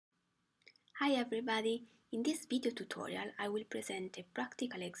Hi everybody! In this video tutorial I will present a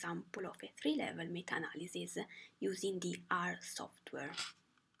practical example of a three-level meta-analysis using the R software.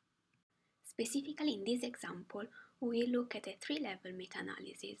 Specifically in this example, we will look at a three-level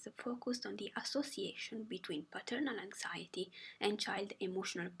meta-analysis focused on the association between paternal anxiety and child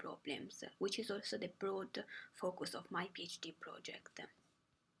emotional problems, which is also the broad focus of my PhD project.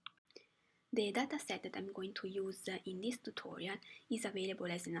 The dataset that I'm going to use in this tutorial is available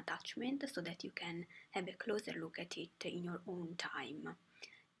as an attachment so that you can have a closer look at it in your own time.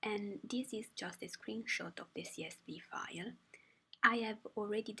 And this is just a screenshot of the CSV file. I have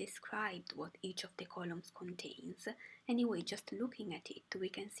already described what each of the columns contains. Anyway, just looking at it, we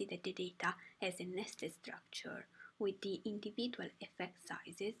can see that the data has a nested structure with the individual effect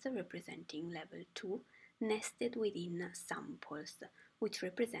sizes representing level 2 nested within samples, which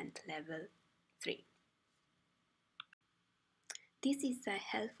represent level 3. This is a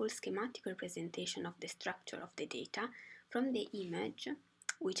helpful schematic representation of the structure of the data from the image,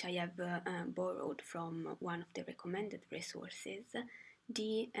 which I have borrowed from one of the recommended resources.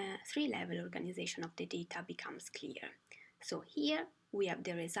 The three-level organization of the data becomes clear. So here we have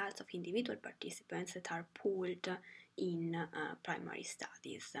the results of individual participants that are pooled in primary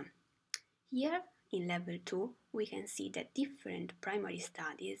studies. Here in level 2 we can see that different primary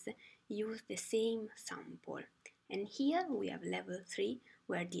studies use the same sample, and here we have level 3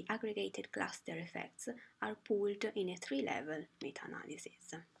 where the aggregated cluster effects are pooled in a three-level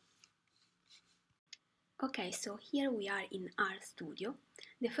meta-analysis. Okay, so here we are in RStudio.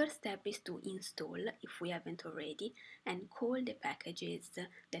 The first step is to install, if we haven't already, and call the packages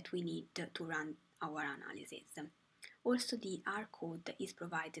that we need to run our analysis. Also, the R code is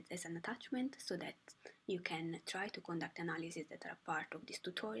provided as an attachment so that you can try to conduct analyses that are part of these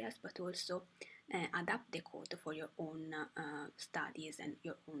tutorials, but also adapt the code for your own studies and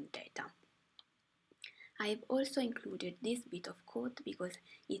your own data. I have also included this bit of code because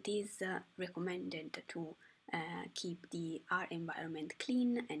it is recommended to keep the R environment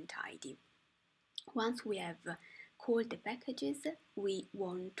clean and tidy. Once we have called the packages, we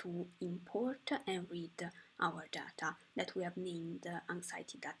want to import and read our data that we have named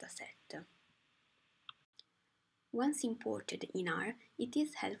anxiety dataset. Once imported in R, it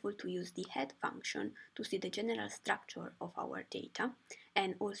is helpful to use the head function to see the general structure of our data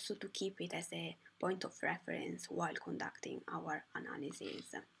and also to keep it as a point of reference while conducting our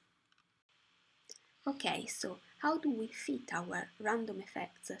analysis. Okay, so how do we fit our random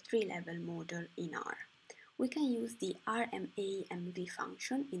effects three-level model in R? We can use the RMA-MV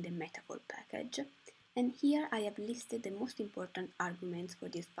function in the metaphor package, and here I have listed the most important arguments for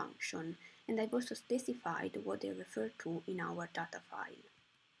this function, and I've also specified what they refer to in our data file.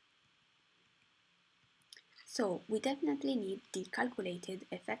 So we definitely need the calculated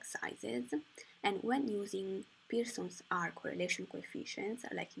effect sizes, and when using Pearson's R correlation coefficients,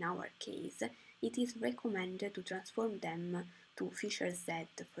 like in our case, it is recommended to transform them to Fisher Z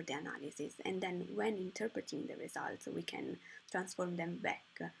for the analysis, and then when interpreting the results we can transform them back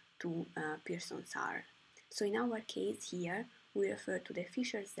to Pearson's R. So in our case here we refer to the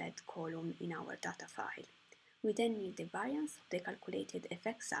Fisher Z column in our data file. We then need the variance of the calculated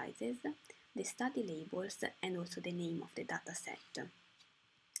effect sizes, the study labels, and also the name of the data set.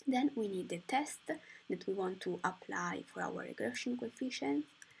 Then we need the test that we want to apply for our regression coefficients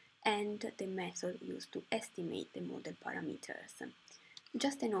and the method used to estimate the model parameters.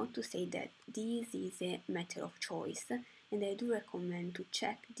 Just a note to say that this is a matter of choice, and I do recommend to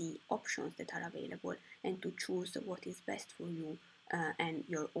check the options that are available and to choose what is best for you and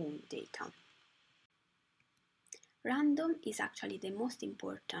your own data. Random is actually the most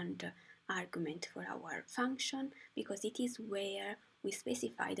important argument for our function because it is where we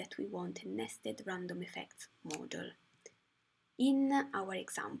specify that we want a nested random effects model. In our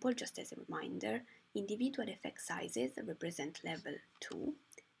example, just as a reminder, individual effect sizes represent level 2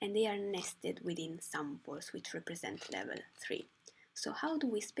 and they are nested within samples which represent level 3. So how do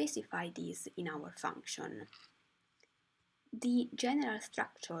we specify these in our function? The general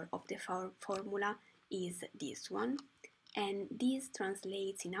structure of the formula is this one, and this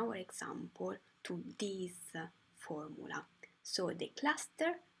translates in our example to this formula. So the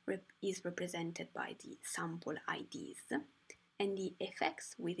cluster is represented by the sample IDs, and the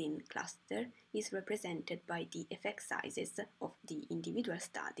effects within cluster is represented by the effect sizes of the individual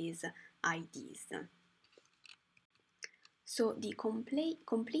studies IDs. So the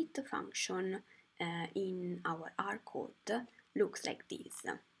complete function in our R code looks like this.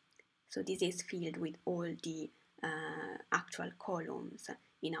 So this is filled with all the actual columns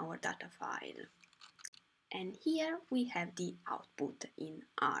in our data file. And here we have the output in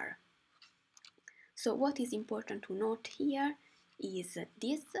R. So what is important to note here is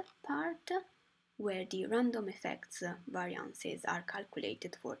this part where the random effects variances are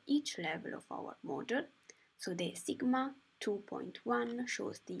calculated for each level of our model. So the sigma 2.1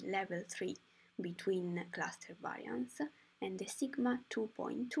 shows the level 3 between cluster variance, and the sigma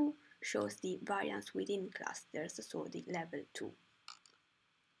 2.2 shows the variance within clusters, so the level 2.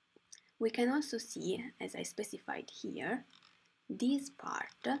 We can also see, as I specified here, this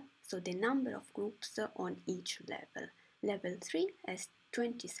part, so the number of groups on each level. Level 3 has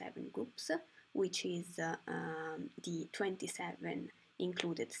 27 groups, which is the 27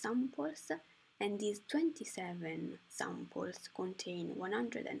 included samples, and these 27 samples contain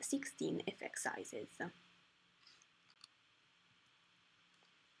 116 effect sizes.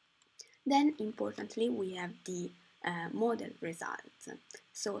 Then, importantly, we have the model results.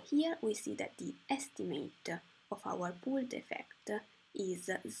 So here we see that the estimate of our pooled effect is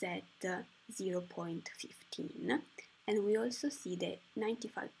Z0.15, and we also see the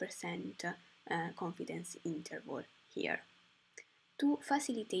 95% confidence interval here. To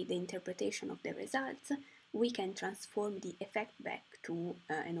facilitate the interpretation of the results, we can transform the effect back to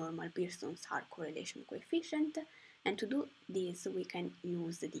a normal Pearson's R correlation coefficient, and to do this we can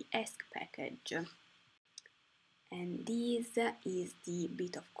use the ESC package. And this is the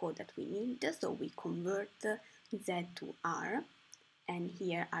bit of code that we need, so we convert Z to R, and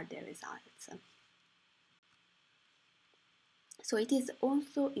here are the results. So it is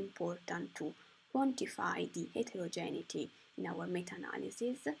also important to quantify the heterogeneity in our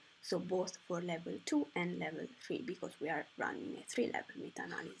meta-analysis, so both for level 2 and level 3, because we are running a 3-level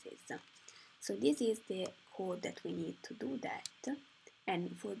meta-analysis. So this is the code that we need to do that,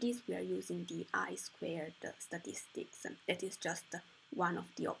 and for this we are using the I-squared statistics. That is just one of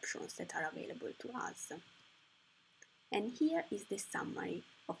the options that are available to us. And here is the summary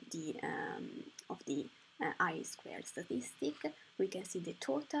of the I-squared statistic. We can see the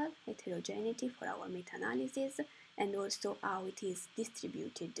total heterogeneity for our meta-analysis and also how it is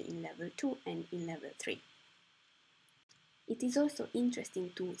distributed in level 2 and in level 3. It is also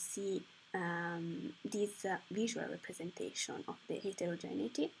interesting to see this visual representation of the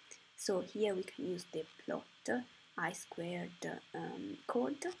heterogeneity. So here we can use the plot I-squared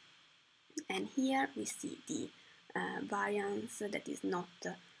code, and here we see the variance that is not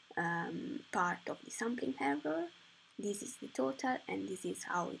part of the sampling error. This is the total, and this is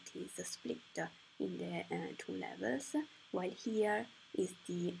how it is split in the two levels, while here is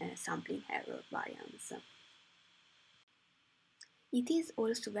the sampling error variance. It is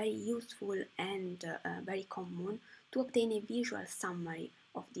also very useful and very common to obtain a visual summary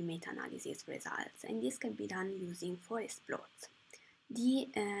of the meta-analysis results, and this can be done using forest plots.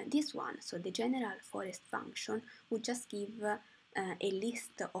 This one, so the general forest function, would just give a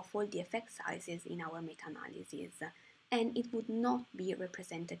list of all the effect sizes in our meta-analysis, and it would not be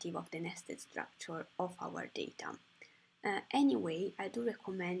representative of the nested structure of our data. Anyway, I do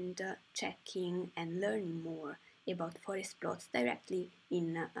recommend checking and learning more about forest plots directly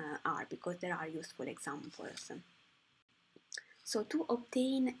in R, because there are useful examples. So to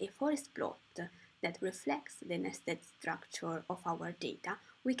obtain a forest plot that reflects the nested structure of our data,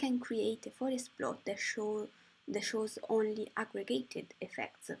 we can create a forest plot that shows only aggregated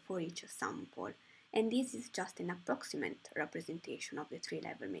effects for each sample, and this is just an approximate representation of the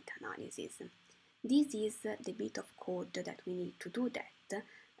 3-level meta-analysis. This is the bit of code that we need to do that,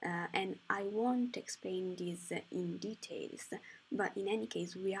 and I won't explain this in details, but in any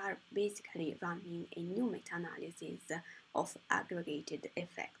case we are basically running a new meta-analysis of aggregated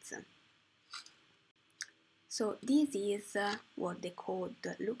effects. So this is what the code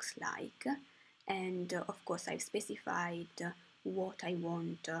looks like, and of course I've specified what I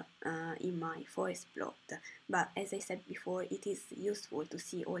want in my forest plot, but as I said before, it is useful to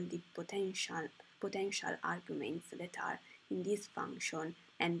see all the potential arguments that are in this function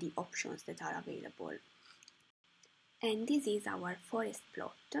and the options that are available. And this is our forest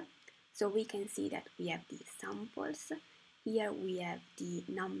plot. So we can see that we have the samples. Here we have the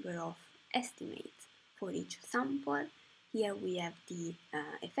number of estimates for each sample. Here we have the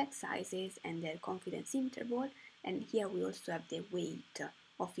effect sizes and their confidence interval, and here we also have the weight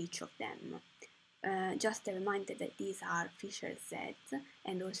of each of them. Just a reminder that these are Fisher sets,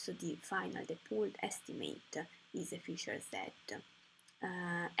 and also the pooled estimate is a Fisher set.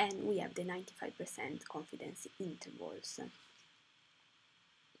 And we have the 95% confidence intervals.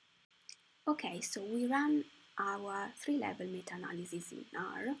 Okay, so we ran our 3-level meta-analysis in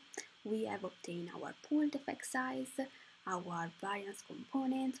R. We have obtained our pooled effect size, our variance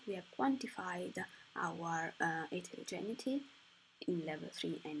components, we have quantified our heterogeneity in level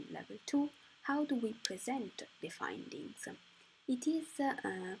 3 and level 2, how do we present the findings? It is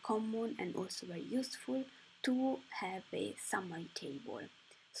common and also very useful to have a summary table.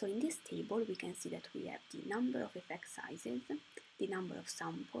 So in this table we can see that we have the number of effect sizes, the number of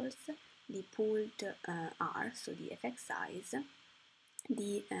samples, the pooled R, so the effect size,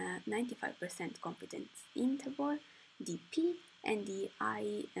 the 95% confidence interval, the P, and the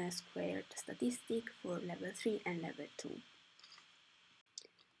I squared statistic for level 3 and level 2.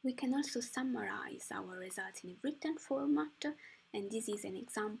 We can also summarize our results in a written format, and this is an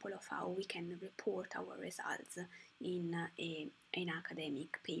example of how we can report our results in an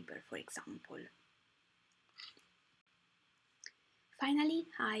academic paper, for example. Finally,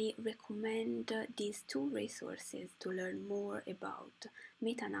 I recommend these two resources to learn more about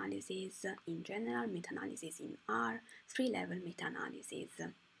meta-analysis in general, meta-analysis in R, 3-level meta-analysis.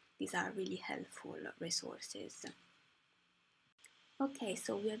 These are really helpful resources. Okay,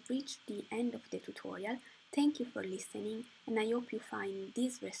 so we have reached the end of the tutorial. Thank you for listening, and I hope you find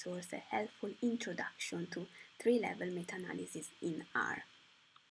this resource a helpful introduction to 3-level meta-analysis in R.